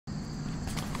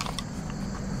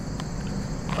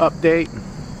update.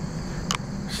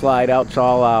 Slide-out's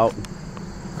all out.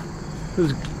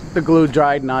 The glue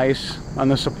dried nice on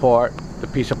the support. The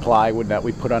piece of plywood that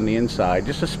we put on the inside,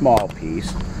 just a small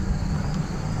piece.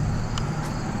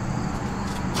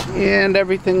 And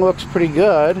everything looks pretty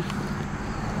good.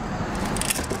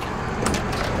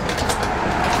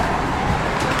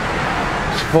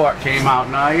 Support came out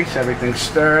nice, everything's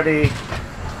sturdy.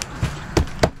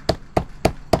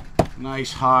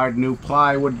 Nice hard new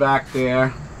plywood back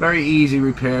there. Very easy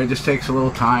repair, just takes a little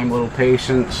time, a little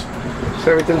patience.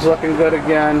 So everything's looking good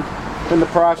again. In the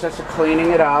process of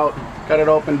cleaning it out. Got it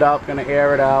opened up, gonna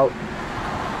air it out.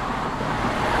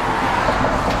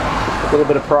 A little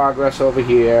bit of progress over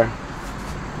here.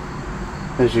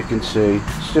 As you can see,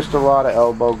 it's just a lot of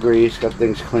elbow grease. Got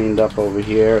things cleaned up over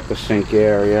here at the sink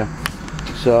area.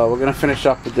 So we're gonna finish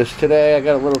up with this today. I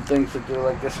got a little things to do,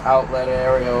 like this outlet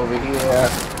area over here.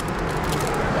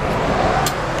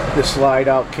 The slide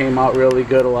out came out really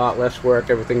good, a lot less work.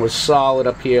 Everything was solid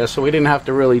up here, so we didn't have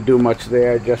to really do much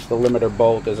there. Just the limiter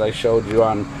bolt, as I showed you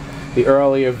on the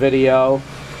earlier video,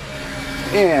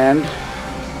 and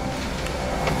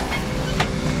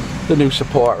the new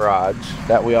support rods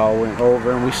that we all went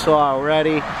over and we saw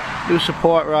already. New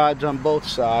support rods on both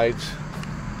sides.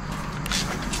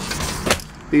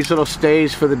 These little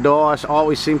stays for the doors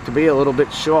always seem to be a little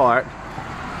bit short,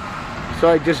 so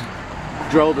I just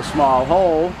drilled a small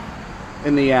hole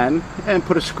in the end and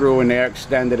put a screw in there,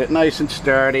 extended it nice and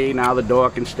sturdy. Now the door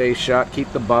can stay shut, keep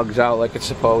the bugs out like it's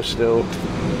supposed to.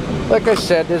 Like I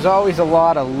said, there's always a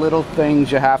lot of little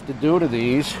things you have to do to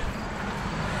these,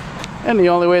 and the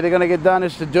only way they're going to get done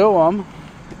is to do them,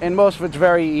 and most of it's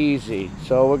very easy.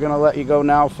 So we're going to let you go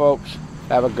now, folks.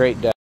 Have a great day.